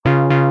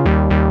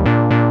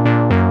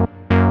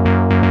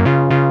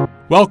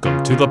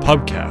Welcome to the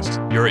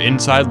Pubcast, your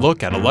inside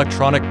look at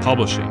electronic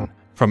publishing.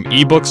 From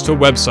ebooks to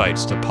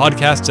websites to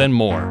podcasts and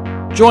more.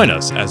 Join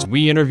us as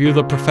we interview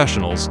the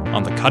professionals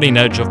on the cutting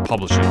edge of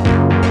publishing.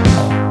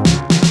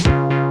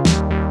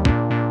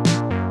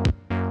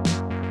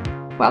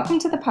 Welcome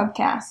to the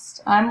Pubcast.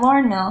 I'm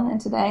Lauren Milne,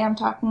 and today I'm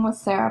talking with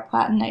Sarah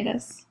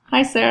Platanitis.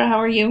 Hi, Sarah. How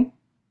are you?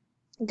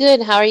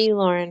 Good. How are you,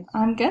 Lauren?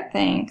 I'm good,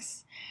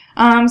 thanks.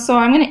 So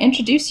I'm going to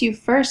introduce you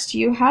first.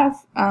 You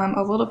have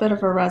a little bit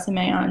of a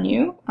resume on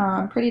you,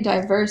 pretty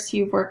diverse.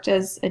 You've worked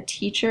as a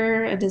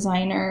teacher, a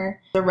designer,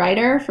 a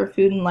writer for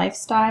food and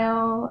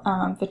lifestyle,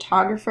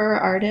 photographer,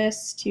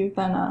 artist. You've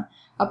been a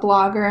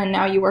blogger, and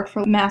now you work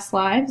for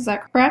MassLive. Is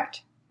that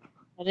correct?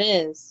 It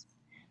is.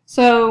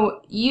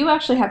 So you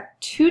actually have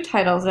two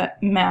titles at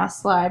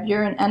MassLive.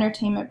 You're an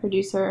entertainment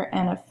producer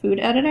and a food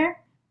editor?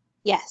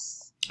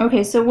 Yes.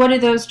 Okay, so what do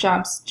those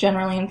jobs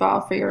generally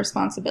involve for your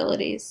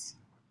responsibilities?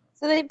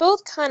 So they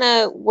both kind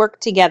of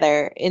work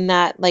together in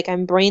that, like,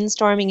 I'm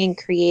brainstorming and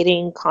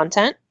creating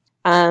content,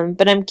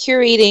 but I'm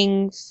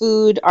curating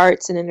food,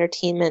 arts, and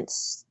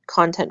entertainment's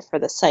content for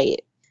the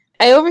site.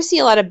 I oversee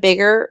a lot of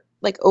bigger,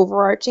 like,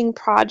 overarching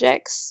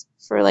projects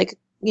for, like,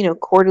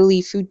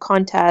 quarterly food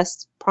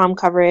contests, prom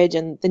coverage,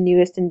 and the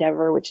newest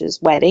endeavor, which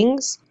is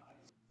weddings.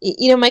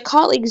 My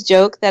colleagues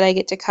joke that I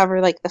get to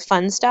cover, like, the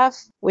fun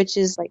stuff, which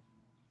is, like,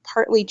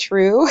 partly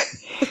true.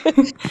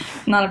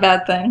 Not a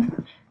bad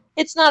thing.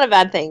 It's not a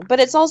bad thing,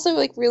 but it's also,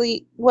 like,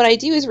 really, what I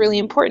do is really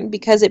important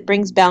because it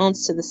brings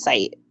balance to the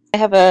site. I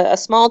have a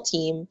small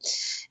team,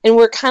 and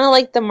we're kind of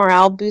like the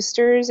morale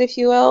boosters, if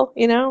you will,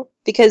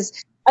 because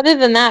other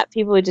than that,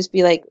 people would just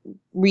be, like,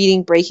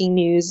 reading breaking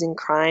news and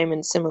crime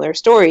and similar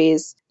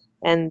stories,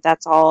 and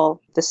that's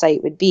all the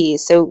site would be.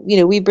 So,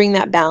 we bring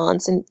that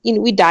balance, and,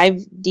 we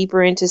dive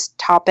deeper into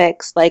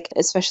topics, like,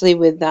 especially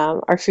with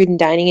our food and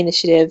dining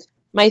initiative.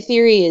 My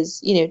theory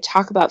is,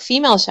 talk about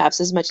female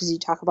chefs as much as you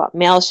talk about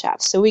male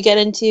chefs. So we get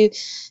into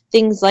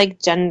things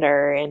like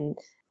gender and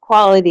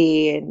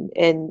equality,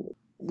 and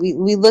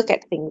we look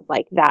at things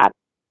like that.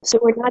 So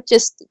we're not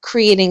just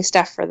creating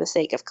stuff for the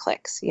sake of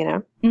clicks,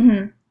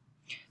 Mm-hmm.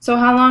 So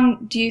how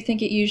long do you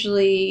think it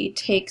usually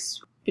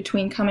takes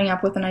between coming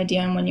up with an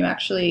idea and when you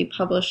actually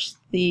publish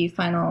the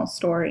final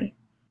story?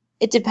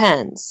 It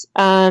depends.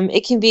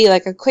 It can be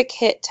like a quick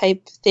hit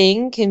type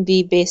thing, can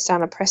be based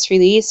on a press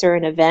release or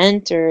an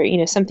event or,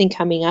 something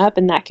coming up,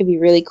 and that could be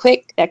really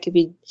quick. That could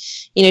be,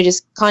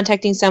 just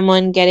contacting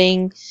someone,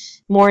 getting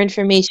more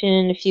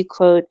information, a few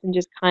quotes, and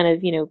just kind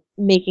of,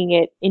 making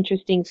it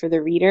interesting for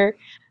the reader,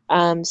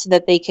 so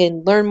that they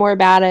can learn more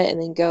about it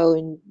and then go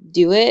and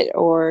do it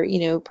or,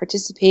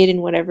 participate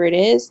in whatever it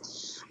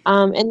is.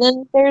 And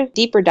then there's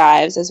deeper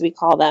dives, as we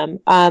call them,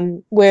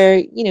 where,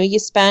 you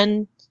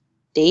spend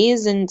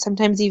days and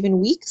sometimes even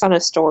weeks on a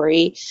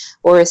story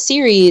or a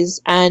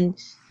series, and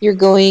you're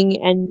going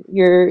and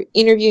you're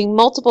interviewing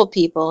multiple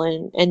people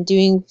and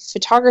doing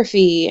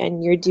photography,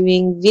 and you're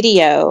doing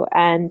video,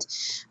 and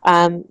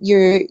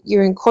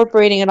you're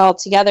incorporating it all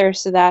together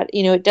so that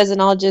it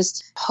doesn't all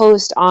just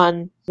post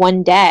on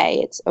one day.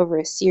 It's over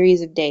a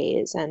series of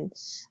days, and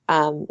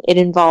it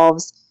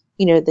involves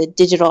the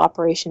digital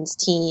operations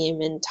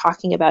team and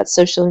talking about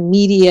social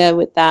media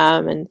with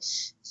them and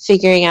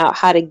figuring out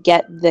how to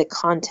get the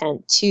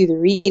content to the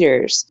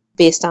readers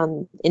based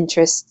on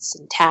interests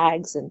and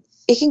tags. And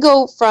it can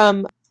go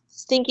from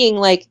thinking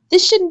like,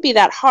 this shouldn't be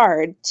that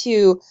hard,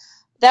 to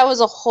that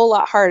was a whole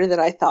lot harder than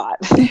I thought.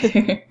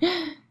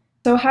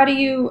 So how do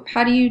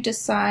you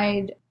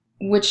decide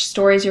which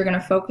stories you're going to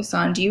focus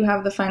on? Do you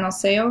have the final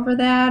say over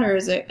that, or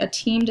is it a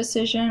team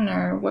decision,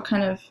 or what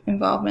kind of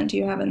involvement do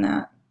you have in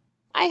that?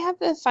 I have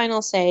the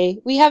final say.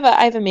 I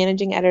have a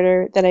managing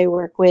editor that I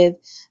work with,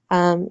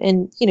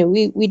 and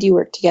we do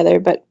work together,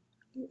 but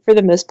for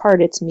the most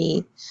part, it's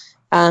me,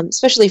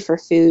 especially for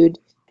food.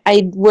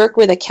 I work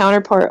with a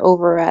counterpart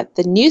over at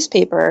the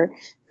newspaper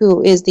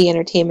who is the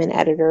entertainment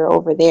editor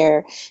over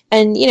there,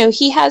 and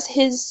he has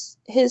his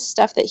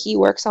stuff that he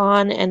works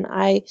on, and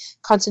I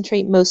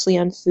concentrate mostly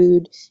on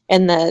food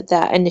and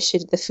the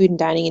initiative, the food and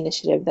dining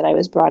initiative that I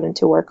was brought in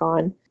to work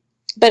on.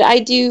 But I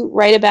do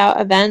write about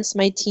events.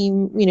 My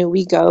team,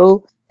 we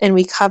go and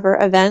we cover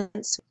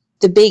events.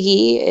 The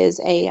Biggie is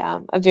a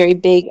very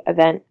big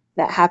event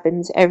that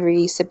happens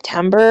every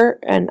September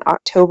and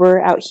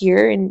October out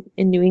here in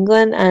New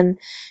England. And,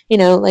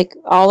 like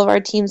all of our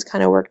teams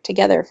kind of work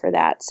together for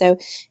that. So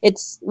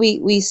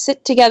we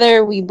sit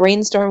together, we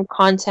brainstorm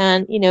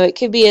content. It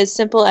could be as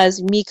simple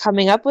as me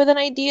coming up with an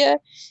idea.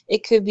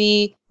 It could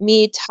be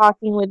me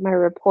talking with my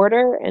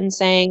reporter and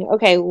saying,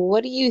 okay,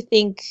 what do you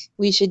think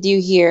we should do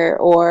here?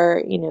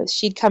 Or,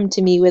 she'd come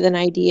to me with an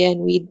idea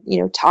and we'd,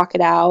 talk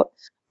it out.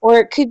 Or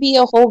it could be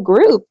a whole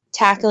group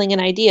tackling an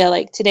idea.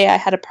 Like today I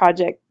had a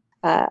project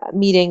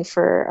meeting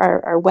for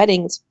our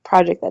weddings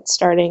project that's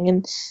starting,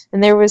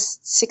 and there was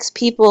 6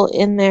 people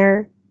in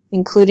there,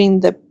 including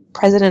the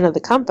president of the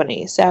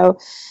company. So,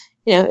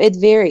 it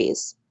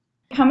varies.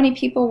 How many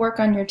people work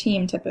on your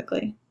team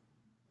typically?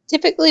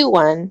 Typically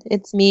 1.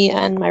 It's me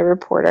and my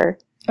reporter.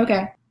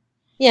 Okay.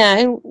 Yeah,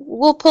 and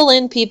we'll pull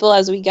in people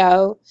as we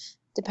go.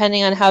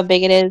 depending on how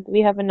big it is.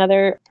 We have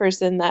another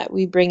person that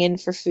we bring in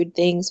for food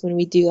things when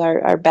we do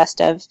our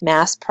best of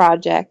mass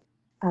project.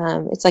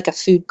 It's like a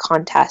food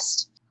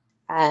contest.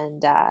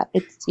 And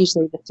it's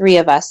usually the three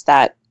of us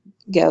that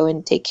go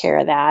and take care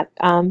of that.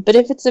 But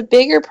if it's a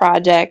bigger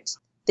project,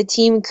 the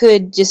team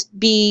could just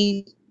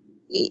be,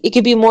 it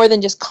could be more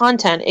than just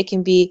content. It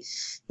can be,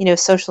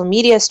 social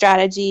media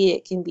strategy.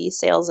 It can be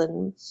sales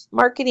and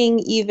marketing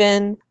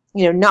even,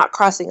 not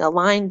crossing a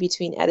line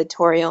between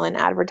editorial and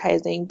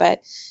advertising.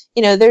 But,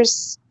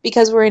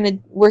 because we're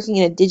working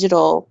in a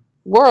digital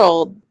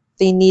world,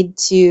 they need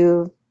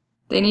to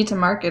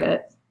market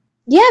it.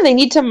 Yeah, they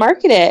need to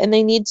market it, and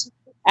they need to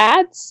put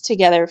ads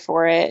together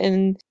for it.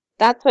 And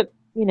that's what,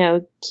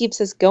 keeps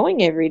us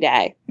going every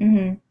day.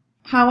 Mm-hmm.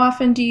 How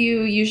often do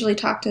you usually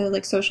talk to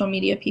like social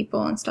media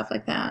people and stuff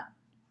like that?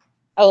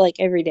 Oh, like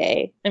every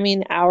day. I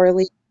mean,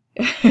 hourly.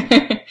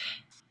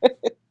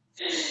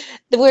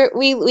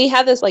 We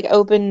have this like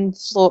open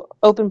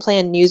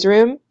plan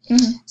newsroom,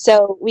 mm-hmm.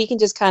 So we can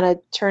just kind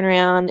of turn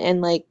around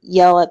and like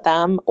yell at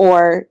them,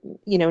 or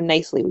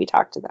nicely we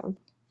talk to them,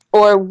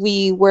 or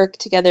we work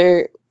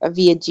together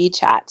via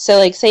GChat. So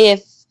like, say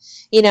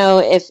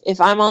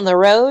if I'm on the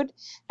road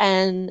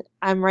and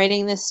I'm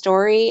writing this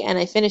story and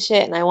I finish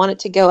it and I want it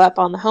to go up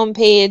on the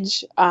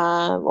homepage,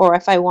 or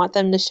if I want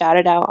them to shout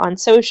it out on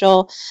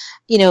social,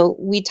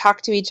 we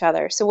talk to each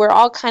other. So we're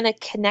all kind of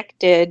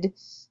connected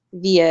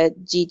via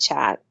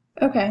GChat.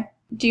 Okay.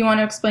 Do you want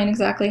to explain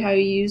exactly how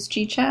you use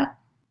GChat?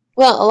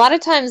 Well, a lot of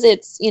times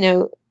it's,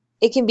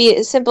 it can be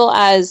as simple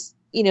as,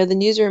 the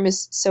newsroom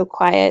is so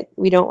quiet,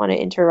 we don't want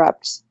to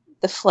interrupt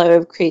the flow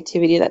of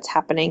creativity that's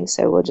happening.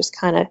 So we'll just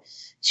kind of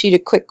shoot a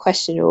quick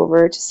question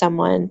over to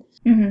someone.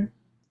 Mm-hmm.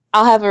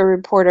 I'll have a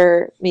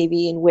reporter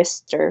maybe in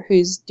Worcester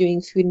who's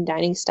doing food and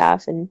dining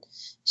stuff, and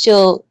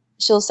she'll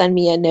send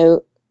me a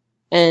note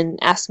and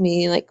ask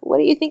me like, what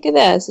do you think of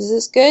this? Is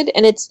this good?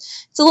 And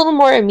it's a little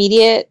more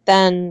immediate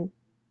than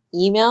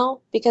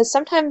email, because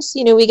sometimes,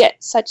 we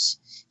get such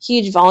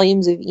huge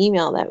volumes of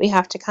email that we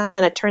have to kind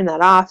of turn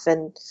that off.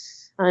 And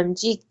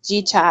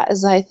GChat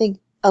is, I think,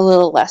 a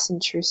little less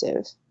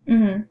intrusive.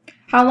 Mm-hmm.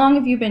 How long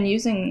have you been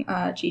using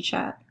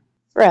GChat?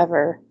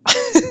 Forever.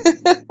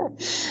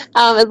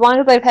 As long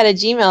as I've had a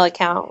Gmail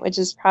account, which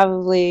is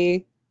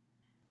probably,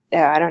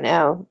 I don't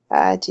know,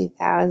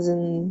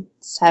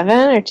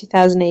 2007 or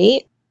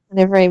 2008,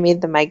 whenever I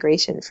made the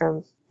migration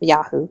from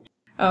Yahoo.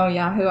 Oh,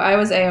 Yahoo. I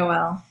was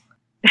AOL.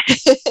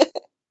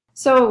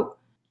 So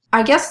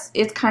I guess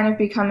it's kind of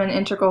become an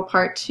integral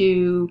part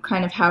to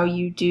kind of how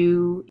you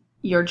do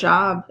your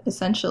job,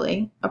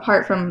 essentially.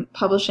 Apart from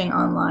publishing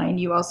online,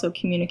 you also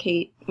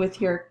communicate with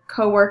your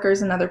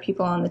coworkers and other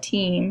people on the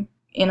team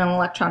in an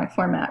electronic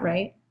format,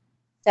 right?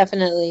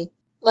 Definitely.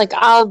 Like,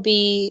 I'll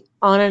be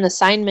on an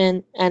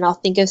assignment and I'll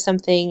think of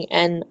something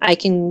and I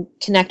can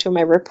connect with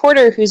my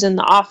reporter who's in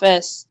the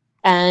office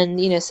and,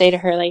 say to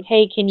her, like,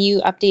 hey, can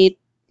you update,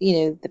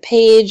 the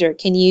page, or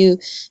can you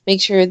make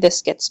sure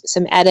this gets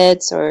some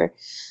edits, or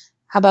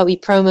how about we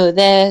promo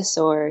this,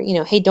 or,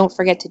 hey, don't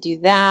forget to do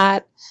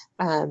that.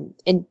 And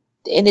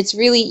it's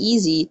really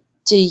easy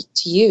to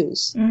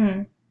use.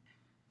 Mm-hmm.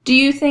 Do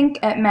you think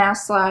at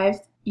MassLive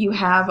you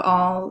have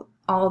all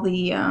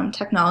the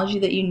technology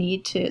that you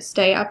need to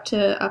stay up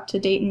to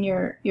date in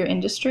your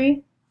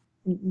industry?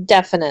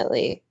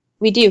 Definitely.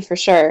 We do, for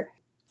sure.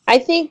 I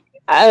think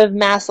of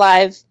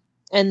MassLive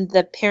and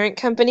the parent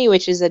company,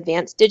 which is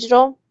Advanced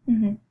Digital,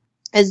 mm-hmm.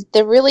 as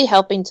they're really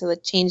helping to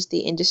change the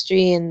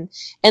industry and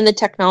the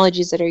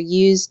technologies that are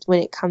used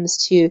when it comes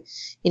to,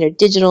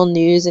 digital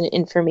news and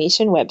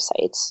information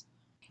websites.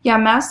 Yeah,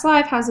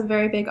 MassLive has a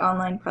very big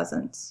online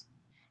presence.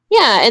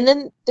 Yeah, and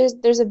then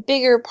there's a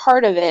bigger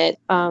part of it.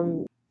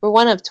 We're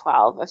one of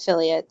 12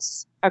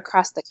 affiliates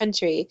across the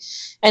country,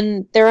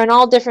 and they're in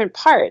all different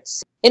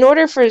parts. In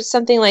order for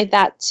something like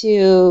that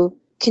to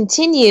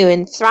continue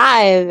and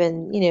thrive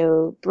and,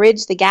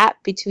 bridge the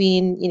gap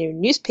between,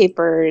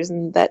 newspapers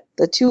and that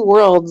the two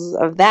worlds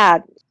of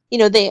that,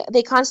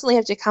 they constantly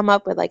have to come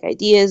up with like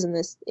ideas and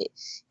this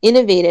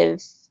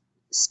innovative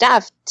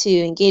stuff to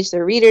engage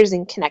their readers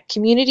and connect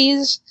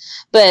communities,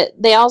 but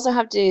they also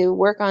have to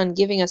work on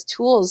giving us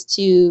tools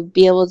to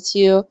be able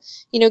to,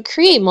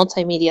 create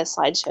multimedia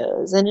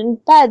slideshows and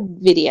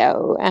embed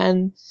video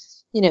and,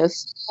 figure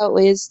out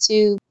ways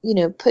to,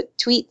 put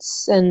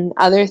tweets and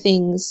other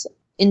things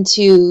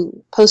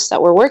into posts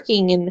that we're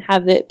working and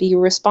have it be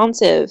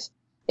responsive.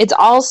 It's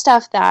all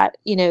stuff that,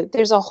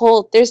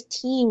 there's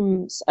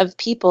teams of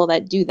people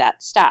that do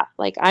that stuff.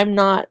 Like, I'm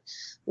not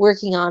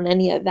working on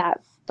any of that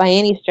by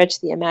any stretch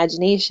of the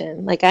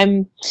imagination. Like,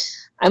 I'm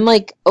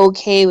like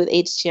okay with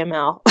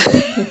HTML.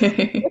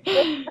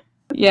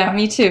 Yeah,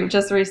 me too,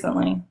 just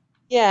recently.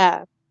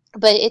 Yeah.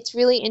 But it's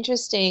really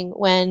interesting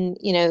when,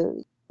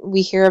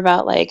 we hear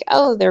about like,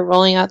 oh, they're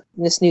rolling out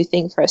this new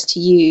thing for us to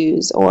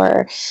use,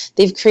 or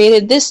they've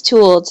created this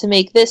tool to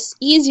make this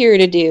easier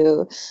to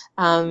do.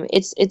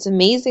 It's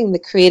amazing the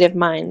creative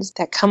minds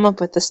that come up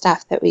with the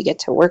stuff that we get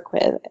to work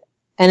with.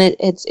 And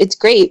it's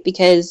great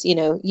because, you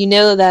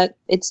know that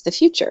it's the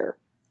future.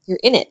 You're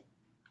in it.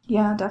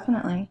 Yeah,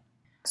 definitely.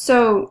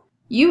 So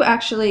you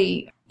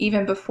actually,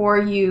 even before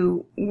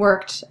you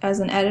worked as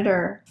an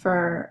editor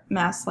for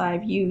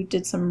MassLive, you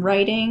did some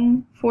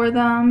writing for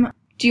them.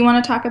 Do you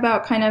want to talk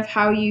about kind of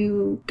how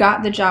you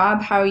got the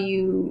job, how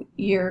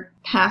your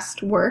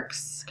past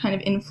works kind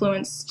of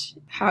influenced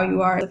how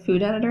you are a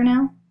food editor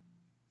now?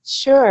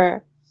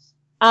 Sure.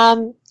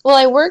 Well,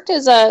 I worked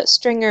as a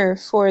stringer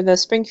for the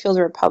Springfield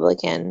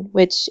Republican,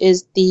 which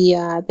is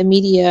the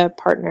media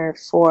partner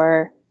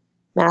for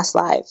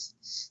MassLive.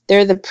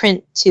 They're the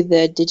print to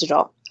the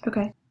digital.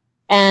 Okay.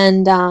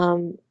 And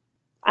I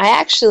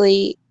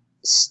actually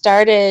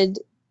started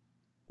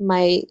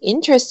my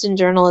interest in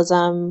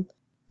journalism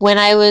when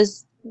I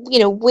was,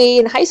 way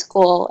in high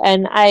school,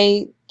 and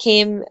I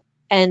came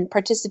and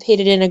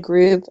participated in a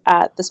group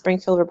at the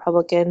Springfield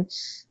Republican,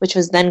 which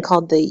was then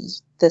called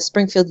the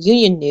Springfield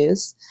Union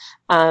News.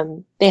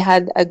 They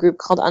had a group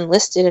called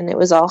Unlisted, and it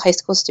was all high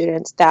school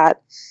students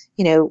that,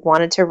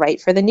 wanted to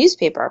write for the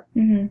newspaper.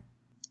 Mm-hmm.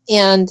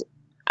 And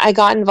I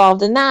got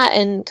involved in that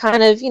and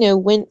kind of,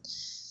 went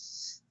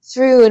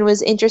through and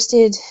was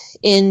interested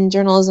in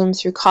journalism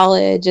through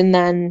college, and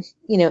then,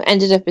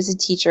 ended up as a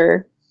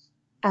teacher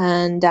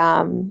and,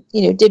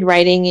 did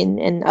writing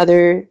and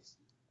other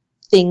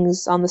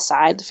things on the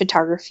side,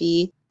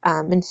 photography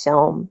and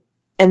film.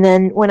 And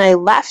then when I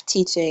left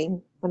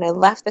teaching, when I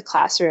left the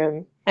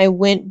classroom, I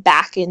went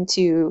back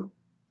into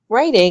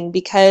writing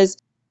because,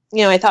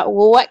 I thought,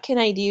 well, what can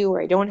I do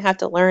where I don't have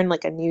to learn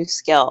like a new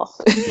skill?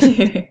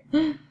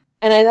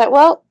 And I thought,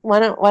 well, why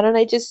don't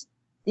I just,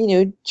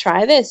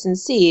 try this and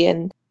see?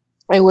 And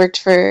I worked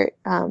for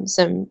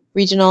some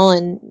regional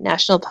and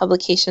national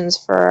publications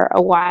for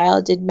a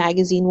while, did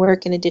magazine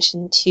work in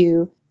addition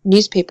to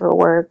newspaper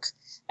work,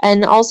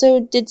 and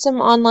also did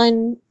some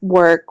online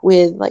work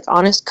with like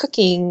Honest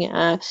Cooking,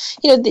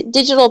 the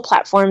digital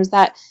platforms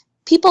that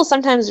people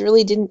sometimes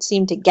really didn't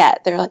seem to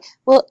get. They're like,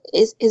 well,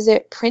 is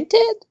it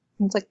printed?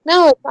 And it's like,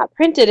 no, it's not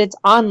printed, it's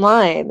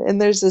online.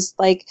 And there's this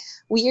like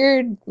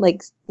weird,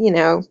 like,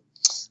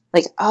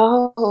 like,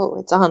 oh,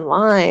 it's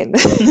online.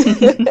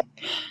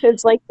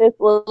 It's like this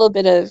little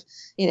bit of,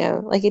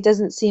 like it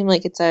doesn't seem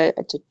like it's a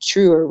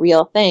true or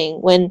real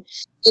thing, when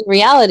in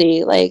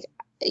reality, like,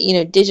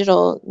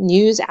 digital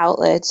news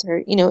outlets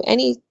or,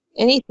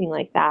 anything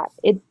like that,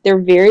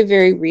 they're very,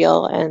 very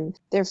real, and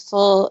they're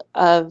full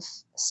of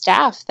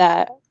staff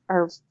that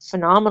are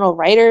phenomenal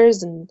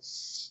writers and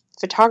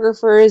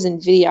photographers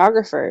and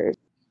videographers.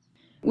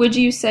 Would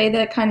you say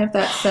that kind of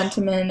that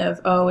sentiment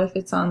of, oh, if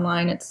it's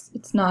online,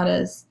 it's not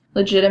as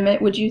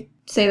legitimate, would you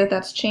say that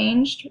that's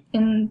changed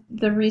in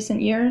the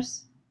recent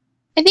years?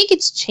 I think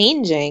it's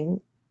changing.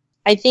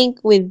 I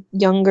think with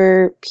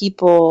younger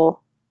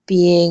people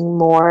being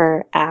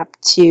more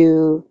apt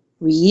to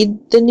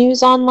read the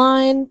news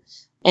online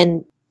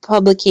and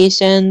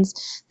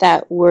publications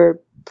that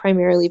were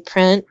primarily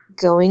print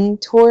going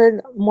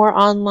toward more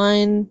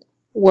online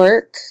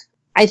work,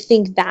 I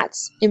think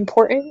that's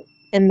important,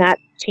 and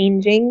that's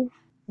changing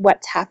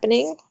what's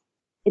happening.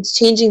 It's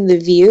changing the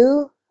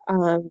view.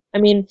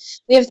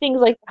 We have things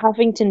like the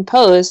Huffington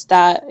Post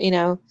that,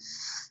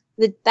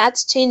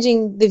 that's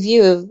changing the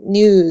view of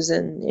news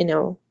and,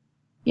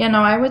 Yeah,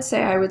 no, I would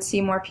say I would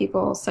see more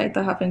people cite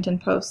the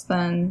Huffington Post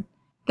than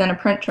a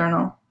print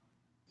journal.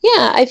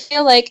 Yeah, I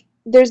feel like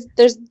there's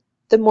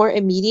the more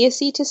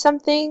immediacy to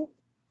something.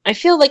 I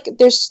feel like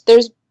there's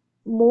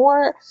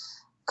more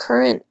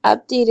current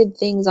updated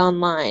things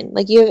online.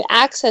 Like you have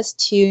access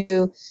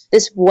to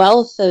this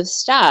wealth of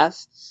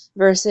stuff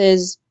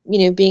versus,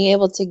 being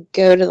able to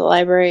go to the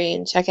library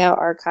and check out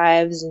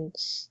archives and,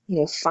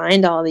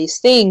 find all these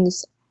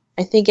things.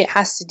 I think it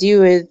has to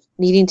do with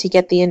needing to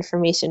get the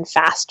information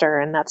faster,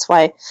 and that's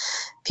why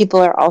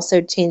people are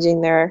also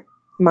changing their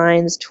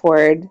minds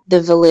toward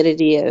the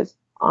validity of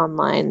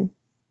online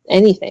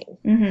anything.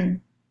 Mm-hmm.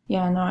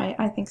 Yeah, no,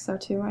 I think so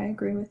too. I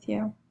agree with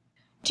you.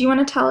 Do you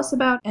want to tell us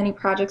about any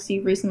projects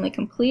you've recently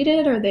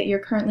completed or that you're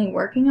currently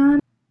working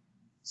on?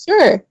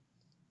 Sure.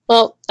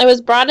 Well, I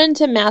was brought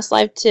into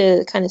MassLive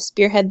to kind of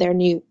spearhead their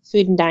new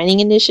food and dining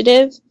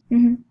initiative.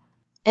 Mm-hmm.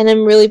 And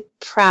I'm really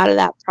proud of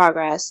that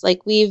progress.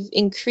 Like, we've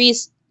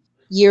increased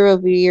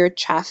year-over-year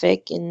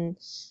traffic, and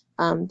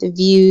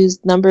the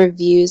number of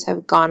views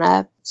have gone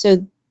up.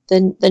 So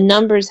the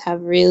numbers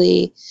have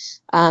really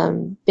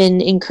been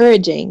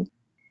encouraging.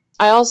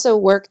 I also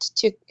worked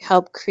to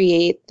help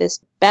create this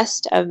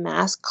Best of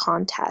Mass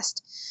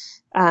contest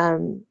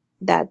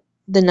that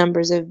the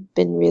numbers have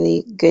been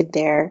really good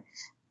there.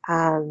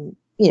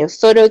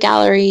 Photo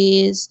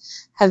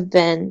galleries have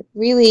been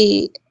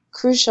really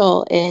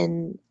crucial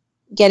in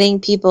getting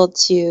people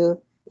to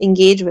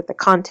engage with the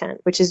content,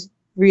 which is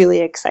really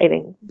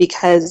exciting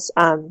because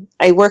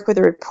I work with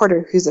a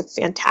reporter who's a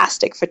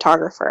fantastic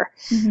photographer.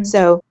 Mm-hmm.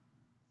 So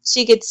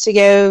she gets to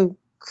go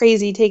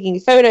crazy taking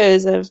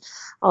photos of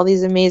all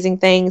these amazing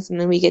things, and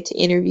then we get to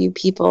interview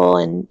people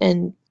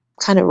and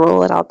kind of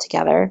roll it all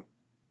together.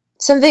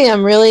 Something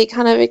I'm really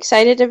kind of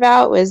excited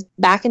about was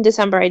back in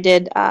December, I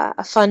did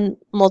a fun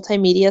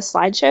multimedia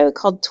slideshow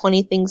called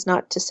 20 Things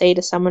Not to Say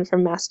to Someone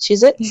from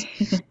Massachusetts.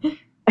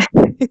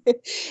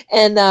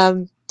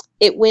 And,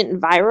 it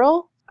went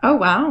viral. Oh,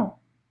 wow.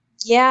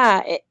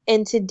 Yeah,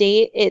 and to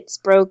date, it's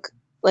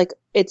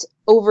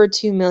over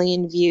 2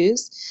 million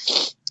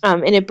views.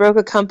 And it broke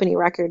a company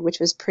record, which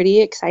was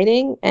pretty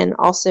exciting and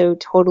also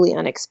totally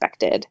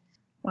unexpected.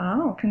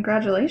 Wow,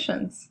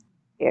 congratulations.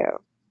 Yeah.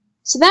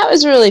 So that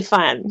was really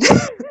fun.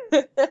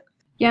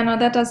 Yeah, no,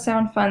 that does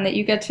sound fun that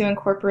you get to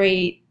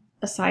incorporate,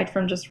 aside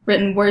from just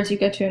written words, you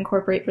get to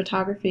incorporate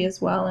photography as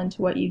well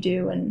into what you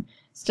do and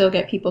still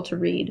get people to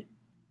read.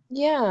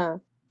 Yeah.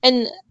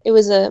 And it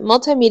was a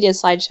multimedia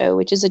slideshow,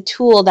 which is a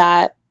tool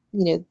that,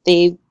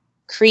 they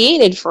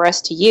created for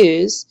us to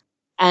use.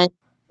 And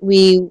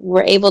we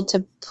were able to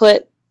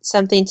put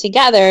something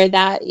together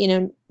that,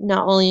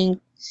 not only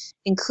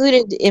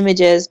included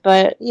images,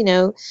 but,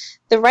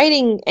 the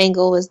writing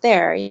angle was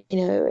there.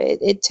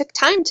 It took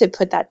time to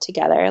put that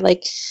together.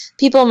 Like,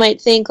 people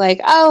might think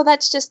like, oh,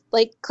 that's just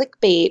like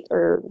clickbait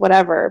or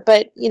whatever.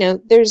 But,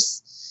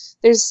 there's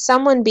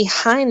someone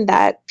behind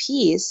that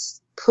piece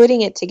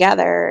putting it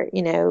together,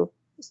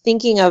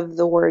 thinking of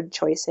the word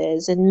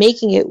choices and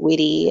making it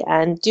witty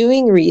and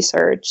doing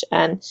research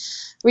and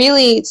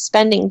really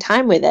spending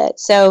time with it.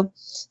 So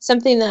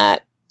something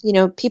that,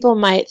 people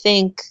might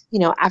think,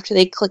 after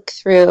they click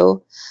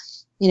through,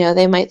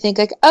 they might think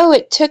like, oh,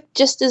 it took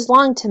just as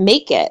long to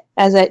make it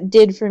as it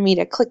did for me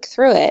to click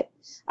through it.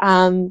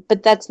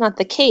 But that's not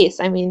the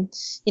case. I mean,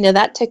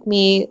 that took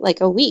me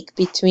like a week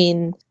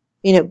between,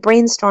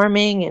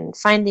 brainstorming and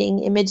finding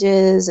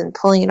images and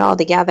pulling it all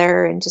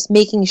together and just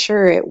making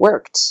sure it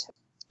worked.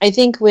 I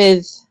think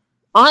with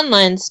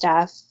online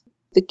stuff,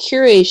 the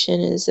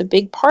curation is a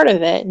big part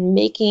of it, and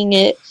making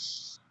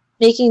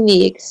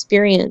the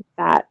experience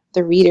that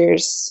the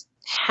readers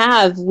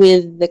have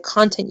with the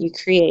content you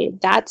create.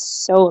 That's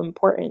so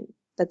important.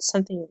 That's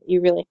something that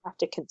you really have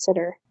to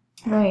consider.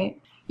 Right.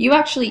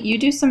 You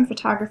do some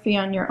photography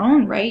on your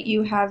own, right?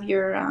 You have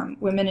your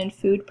Women in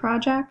Food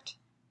project.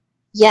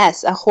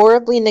 Yes, a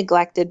horribly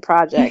neglected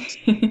project.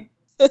 The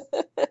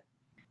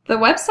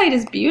website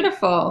is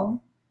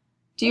beautiful.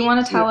 Do you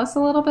want to tell us a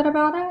little bit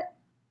about it?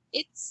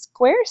 It's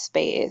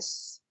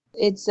Squarespace.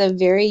 It's a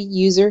very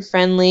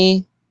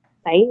user-friendly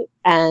site,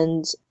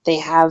 and they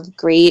have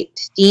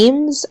great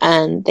themes,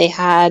 and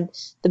the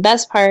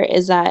best part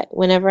is that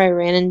whenever I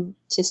ran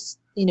into,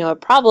 a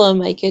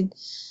problem, I could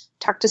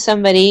talk to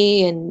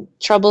somebody and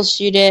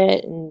troubleshoot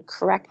it and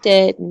correct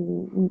it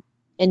and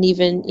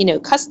even,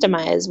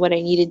 customize what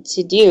I needed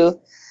to do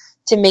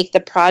to make the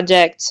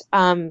project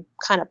kind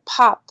of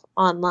pop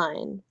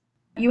online.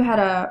 You had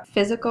a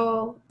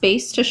physical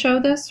base to show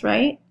this,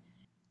 right?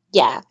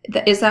 Yeah.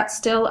 Is that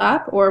still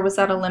up, or was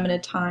that a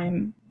limited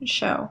time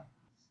show?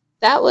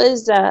 That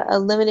was a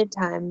limited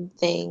time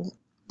thing.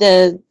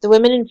 The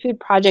Women in Food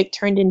project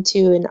turned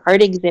into an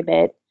art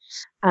exhibit,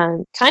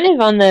 kind of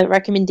on the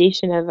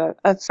recommendation of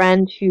a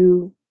friend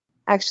who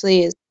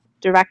actually is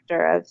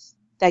director of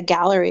that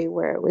gallery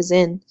where it was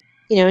in.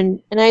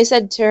 And I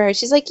said to her,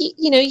 she's like,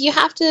 you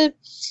have to,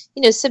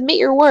 submit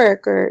your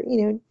work or,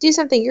 do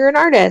something. You're an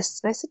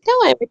artist. And I said, no,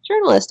 I'm a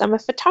journalist. I'm a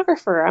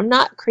photographer. I'm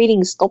not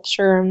creating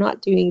sculpture. I'm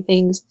not doing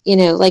things,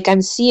 like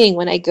I'm seeing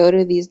when I go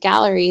to these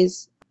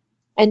galleries.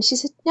 And she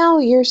said, no,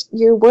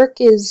 your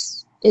work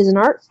is an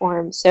art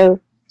form. So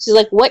she's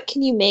like, what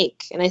can you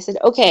make? And I said,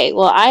 okay,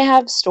 well, I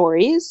have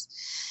stories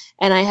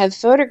and I have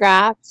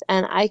photographs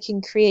and I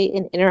can create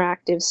an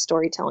interactive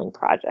storytelling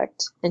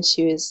project. And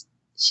she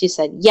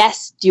said,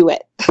 yes, do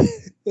it.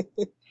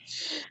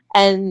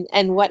 And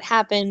what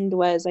happened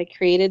was I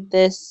created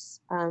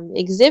this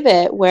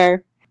exhibit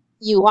where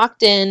you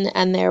walked in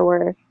and there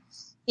were,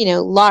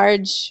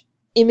 large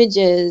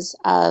images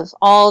of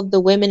all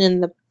the women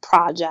in the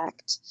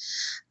project.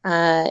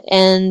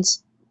 And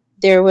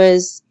there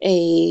was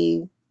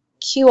a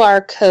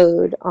QR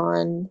code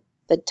on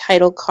the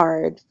title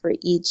card for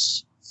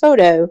each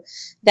photo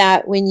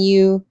that when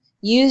you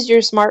used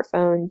your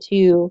smartphone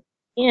to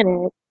scan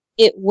it,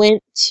 it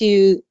went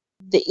to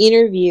the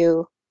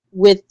interview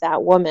with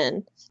that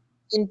woman.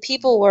 And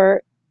people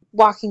were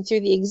walking through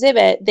the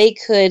exhibit, they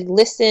could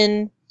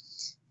listen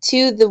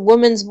to the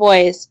woman's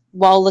voice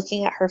while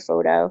looking at her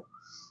photo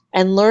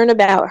and learn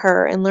about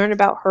her and learn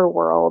about her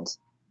world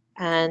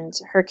and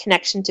her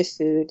connection to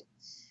food.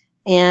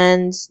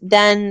 And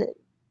then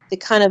the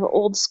kind of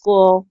old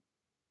school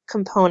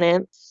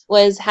component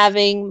was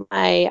having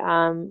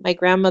my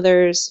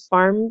grandmother's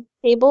farm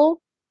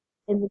table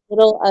in the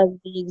middle of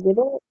the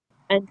exhibit,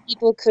 and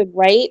people could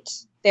write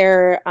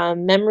their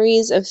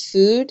memories of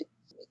food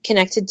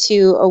connected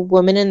to a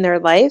woman in their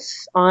life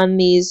on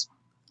these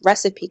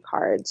recipe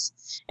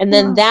cards. And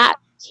then that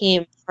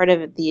became part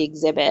of the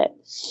exhibit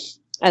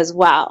as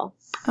well.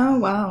 Oh,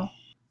 wow.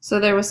 So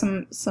there was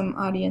some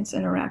audience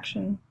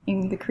interaction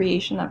in the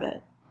creation of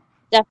it.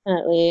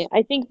 Definitely.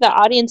 I think the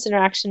audience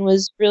interaction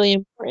was really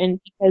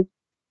important because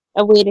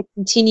a way to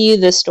continue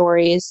the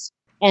stories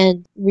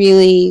and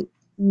really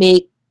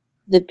make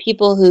the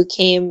people who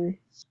came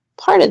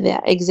part of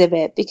that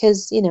exhibit,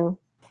 because,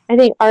 I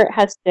think art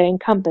has to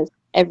encompass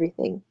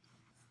everything.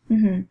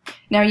 Mm-hmm.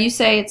 Now, you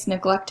say it's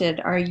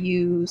neglected. Are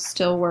you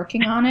still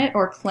working on it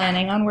or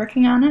planning on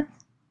working on it?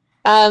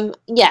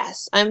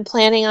 Yes, I'm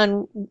planning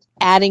on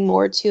adding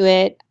more to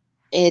it.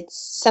 It's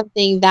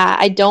something that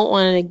I don't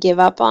want to give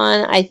up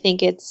on. I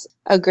think it's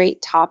a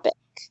great topic.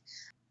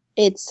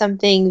 It's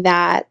something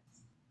that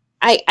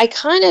I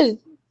kind of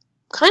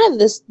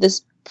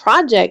this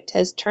project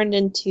has turned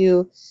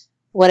into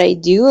what I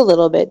do a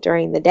little bit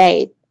during the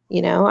day.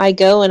 I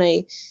go and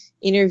I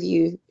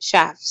interview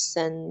chefs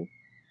and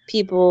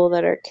people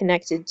that are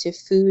connected to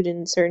food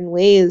in certain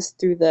ways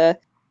through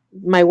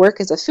my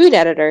work as a food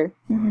editor.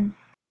 Mm-hmm.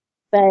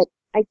 But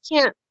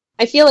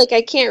I feel like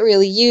I can't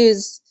really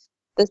use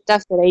the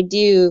stuff that I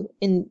do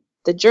in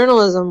the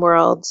journalism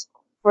world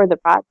for the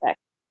project.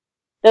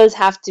 Those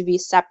have to be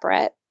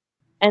separate.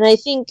 And I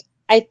think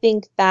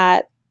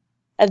that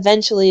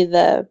eventually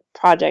the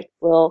project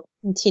will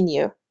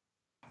continue.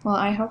 Well,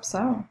 I hope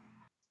so.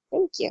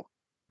 Thank you.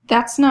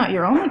 That's not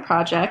your only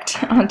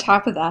project. On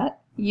top of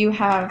that, you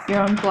have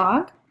your own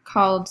blog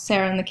called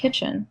Sarah in the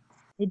Kitchen.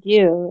 I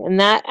do. And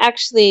that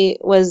actually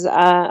was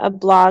a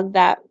blog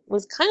that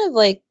was kind of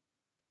like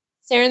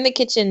Sarah in the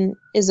Kitchen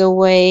is a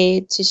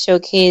way to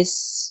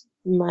showcase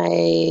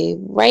my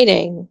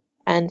writing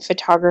and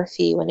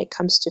photography when it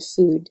comes to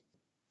food.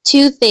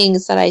 Two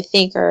things that I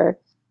think are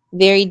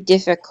very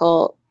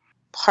difficult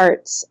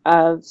parts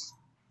of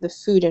the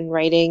food and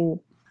writing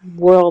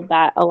world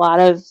that a lot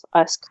of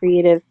us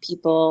creative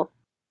people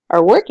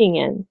are working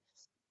in.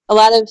 A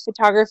lot of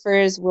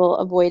photographers will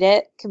avoid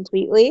it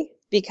completely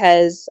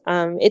because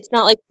it's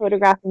not like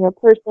photographing a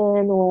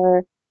person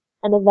or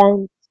an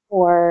event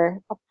or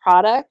a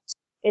product.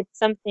 It's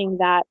something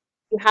that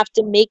you have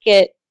to make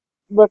it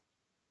look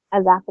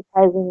as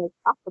appetizing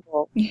as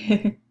possible.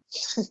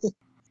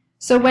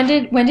 So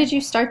when did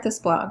you start this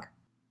blog?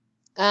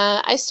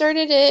 I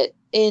started it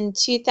in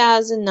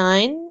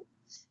 2009.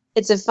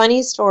 It's a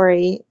funny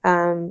story.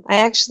 I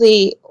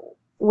actually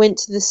went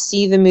to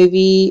see the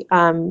movie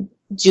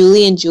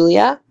Julie and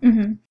Julia.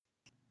 Mm-hmm.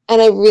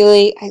 And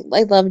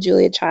I love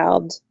Julia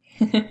Child.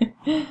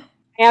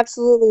 I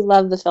absolutely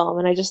love the film,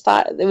 and I just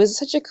thought it was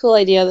such a cool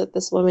idea that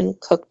this woman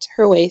cooked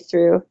her way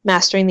through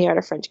mastering the art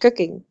of French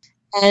cooking.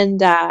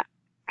 And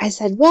I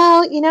said,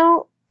 well,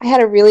 I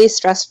had a really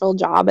stressful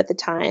job at the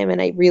time,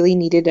 and I really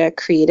needed a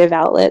creative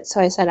outlet.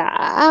 So I said,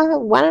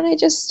 why don't I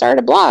just start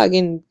a blog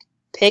and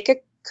pick a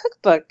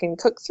cookbook and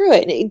cook through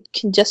it? And it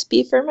can just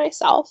be for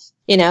myself,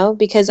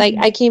 because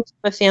I came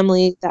from a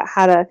family that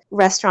had a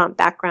restaurant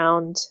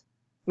background.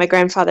 My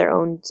grandfather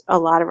owned a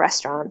lot of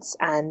restaurants,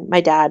 and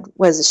my dad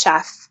was a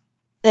chef.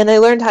 And I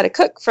learned how to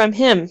cook from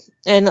him.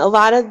 And a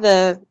lot of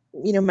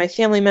my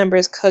family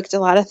members cooked. A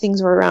lot of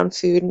things were around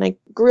food. And I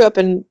grew up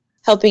in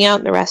helping out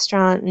in the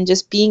restaurant and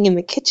just being in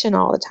the kitchen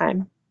all the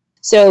time.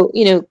 So,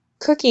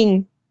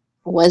 cooking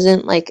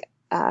wasn't like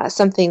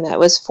something that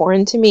was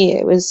foreign to me.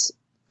 It was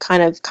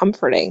kind of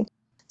comforting.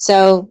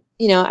 So,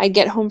 I'd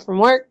get home from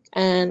work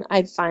and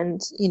I'd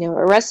find,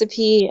 a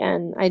recipe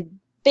and I'd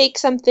bake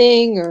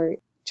something or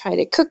try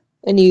to cook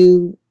a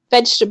new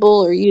vegetable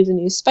or use a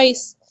new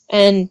spice.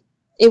 And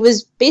it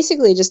was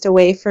basically just a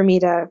way for me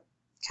to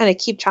kind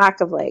of keep track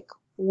of like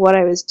what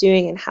I was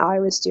doing and how I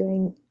was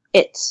doing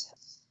it.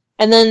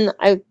 And then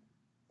I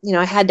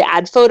had to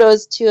add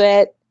photos to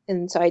it.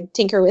 And so I'd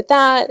tinker with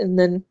that. And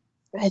then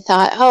I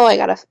thought, I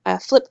got a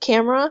flip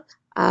camera.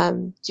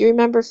 Do you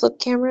remember flip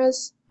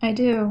cameras? I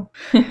do.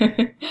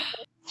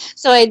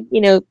 So I,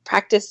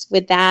 practice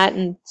with that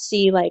and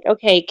see like,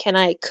 okay, can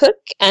I cook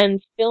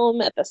and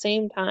film at the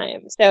same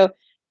time? So,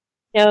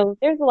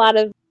 there's a lot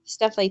of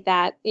stuff like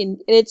that.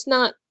 And it's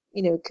not,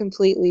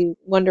 completely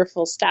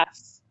wonderful stuff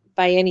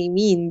by any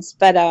means.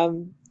 But,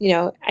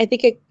 I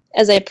think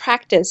as I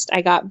practiced,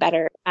 I got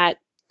better at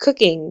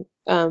cooking,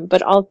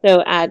 but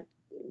also at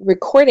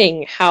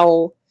recording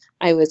how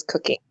I was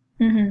cooking.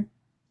 Mm-hmm.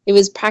 It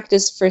was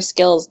practice for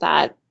skills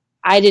that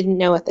I didn't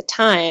know at the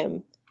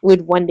time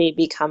would one day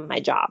become my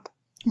job.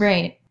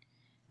 Right.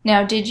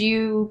 Now, did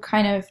you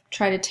kind of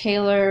try to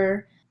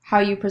tailor how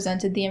you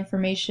presented the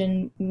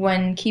information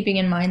when keeping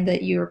in mind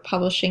that you're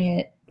publishing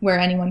it where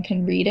anyone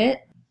can read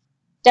it?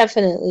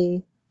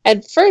 Definitely.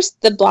 At first,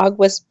 the blog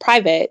was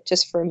private,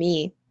 just for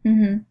me.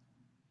 Mm-hmm.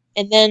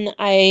 And then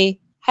I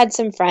had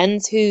some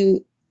friends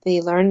who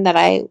they learned that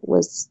I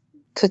was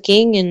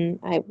cooking and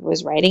I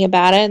was writing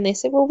about it, and they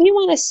said, well, we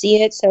want to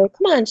see it, so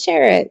come on,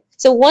 share it.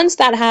 So once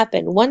that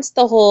happened, once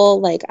the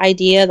whole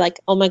idea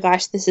oh my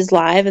gosh, this is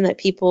live and that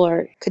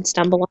people could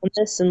stumble on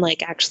this and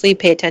actually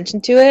pay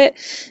attention to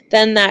it,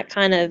 then that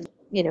kind of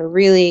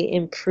really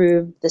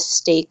improved the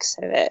stakes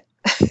of it.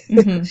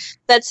 Mm-hmm.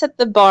 That set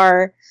the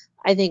bar,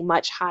 I think,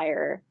 much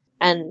higher,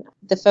 and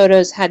the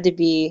photos had to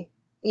be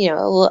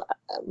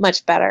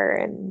much better,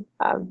 and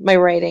my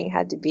writing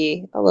had to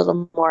be a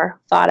little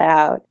more thought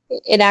out.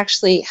 It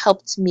actually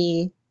helped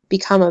me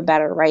become a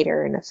better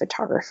writer and a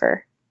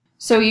photographer.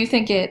 So you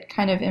think it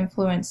kind of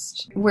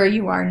influenced where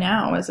you are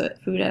now as a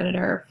food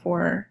editor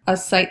for a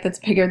site that's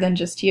bigger than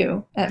just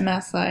you at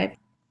MassLive?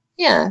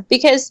 Yeah,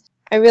 because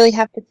I really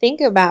have to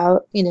think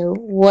about,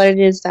 what it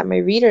is that my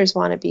readers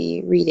want to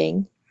be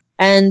reading.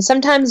 And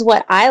sometimes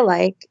what I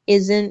like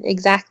isn't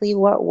exactly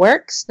what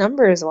works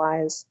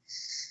numbers-wise.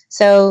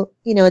 So,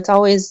 it's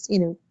always,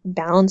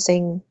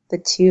 balancing the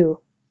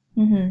two.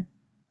 Mm-hmm.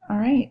 All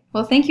right.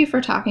 Well, thank you for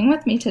talking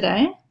with me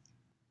today.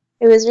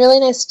 It was really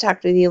nice to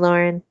talk with you,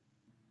 Lauren.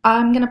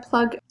 I'm going to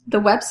plug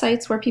the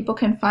websites where people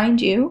can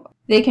find you.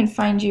 They can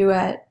find you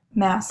at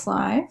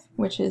MassLive,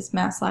 which is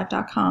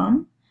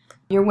masslive.com.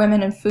 Your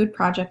Women in Food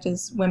project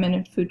is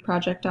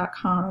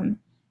womeninfoodproject.com.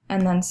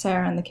 And then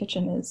Sarah in the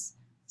Kitchen is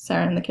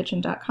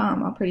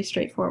sarahinthekitchen.com. All pretty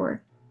straightforward.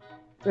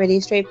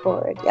 Pretty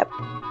straightforward, yep.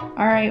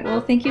 All right.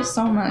 Well, thank you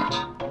so much.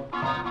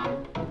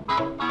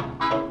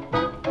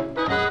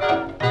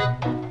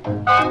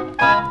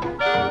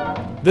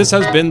 This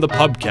has been the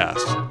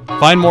Pubcast.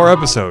 Find more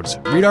episodes,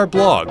 read our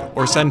blog,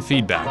 or send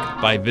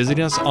feedback by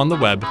visiting us on the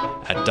web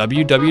at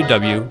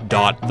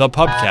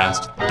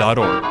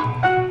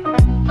www.thepubcast.org.